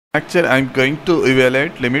Actually, I'm going to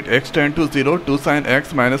evaluate limit x tend to 0 2 sin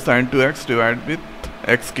x minus sin 2x divided with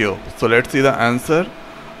x cube. So let's see the answer.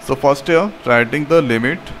 So first here, writing the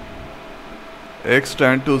limit x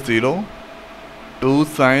tend to 0 2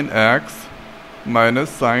 sin x minus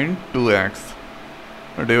sin 2x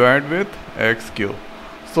divided with x cube.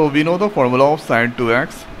 So we know the formula of sin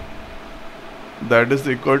 2x, that is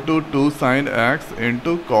equal to 2 sin x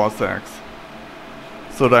into cos x.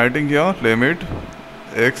 So writing here limit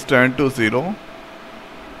x tend to 0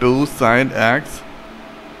 2 sin x,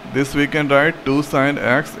 this we can write 2 sin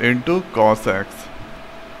x into cos x,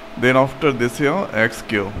 then after this here x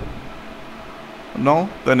cube. Now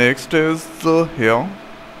the next is here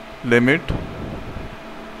limit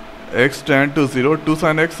x tend to 0 2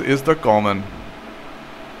 sin x is the common,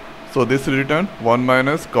 so this is written 1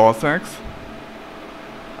 minus cos x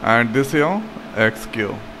and this here x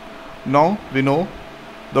cube. Now we know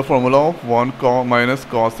the formula of 1 minus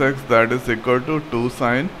cos x, that is equal to 2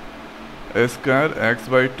 sin square x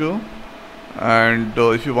by 2, and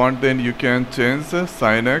if you want then you can change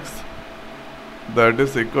sin x, that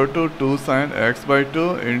is equal to 2 sin x by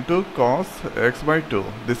 2 into cos x by 2.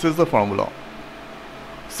 This is the formula.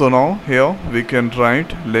 So now here we can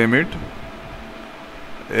write limit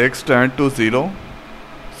x tend to 0,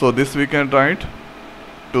 so this we can write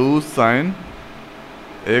 2 sin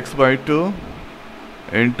x by 2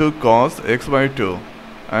 into cos x by 2,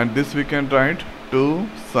 and this we can write 2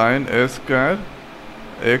 sin square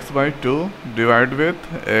x by 2 divided with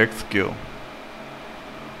x cube.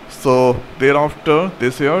 So thereafter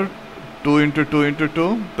this here 2 into 2 into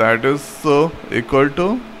 2, that is equal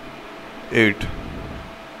to 8,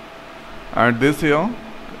 and this here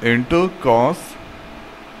into cos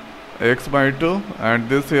x by 2 and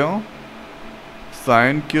this here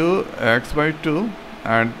sin cube x by 2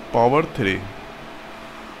 and power 3.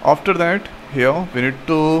 After that here we need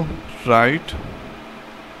to write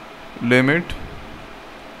limit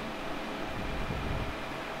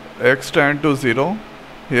x tend to 0,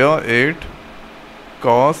 here 8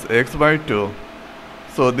 cos x by 2,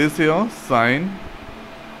 so this here sin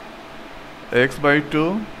x by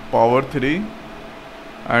 2 power 3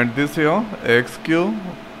 and this here x cube,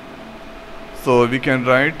 so we can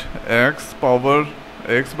write x power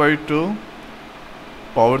x by 2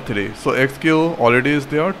 power 3. So x cube already is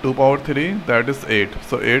there, 2 power 3, that is 8,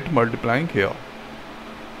 so 8 multiplying here.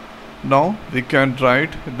 Now we can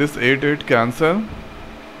write this 8 cancel,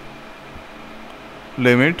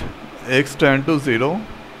 limit x tend to 0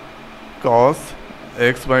 cos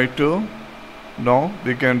x by 2, now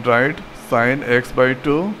we can write sin x by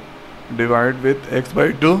 2 divided with x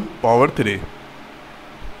by 2 power 3.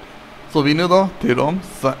 So we know the theorem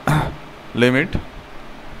limit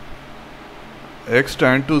x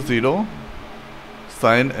tend to 0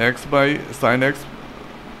 sin x by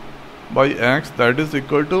x, that is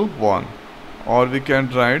equal to 1, or we can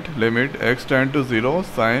write limit x tend to 0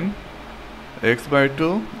 sin x by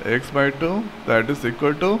 2 that is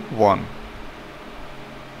equal to 1,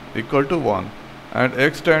 and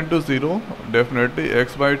x tend to 0, definitely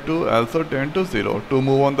x by 2 also tend to 0. To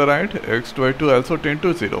move on the right, x by 2 also tend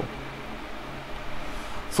to 0.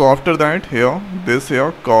 So after that here this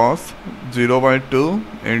here cos 0 by 2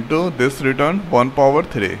 into this return 1 power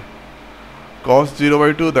 3, cos 0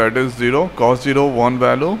 by 2 that is 0, cos 0 1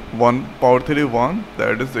 value, 1 power 3 1,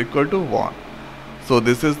 that is equal to 1. So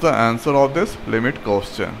this is the answer of this limit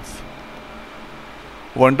questions.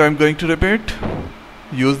 One time going to repeat,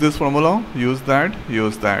 use this formula, use that.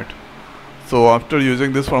 So after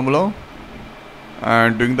using this formula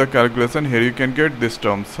and doing the calculation, here you can get this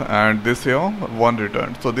terms and this here 1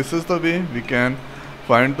 return. So this is the way we can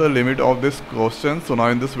find the limit of this question. So now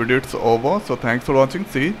in this video it's over. So thanks for watching.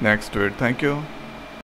 See you next video. Thank you.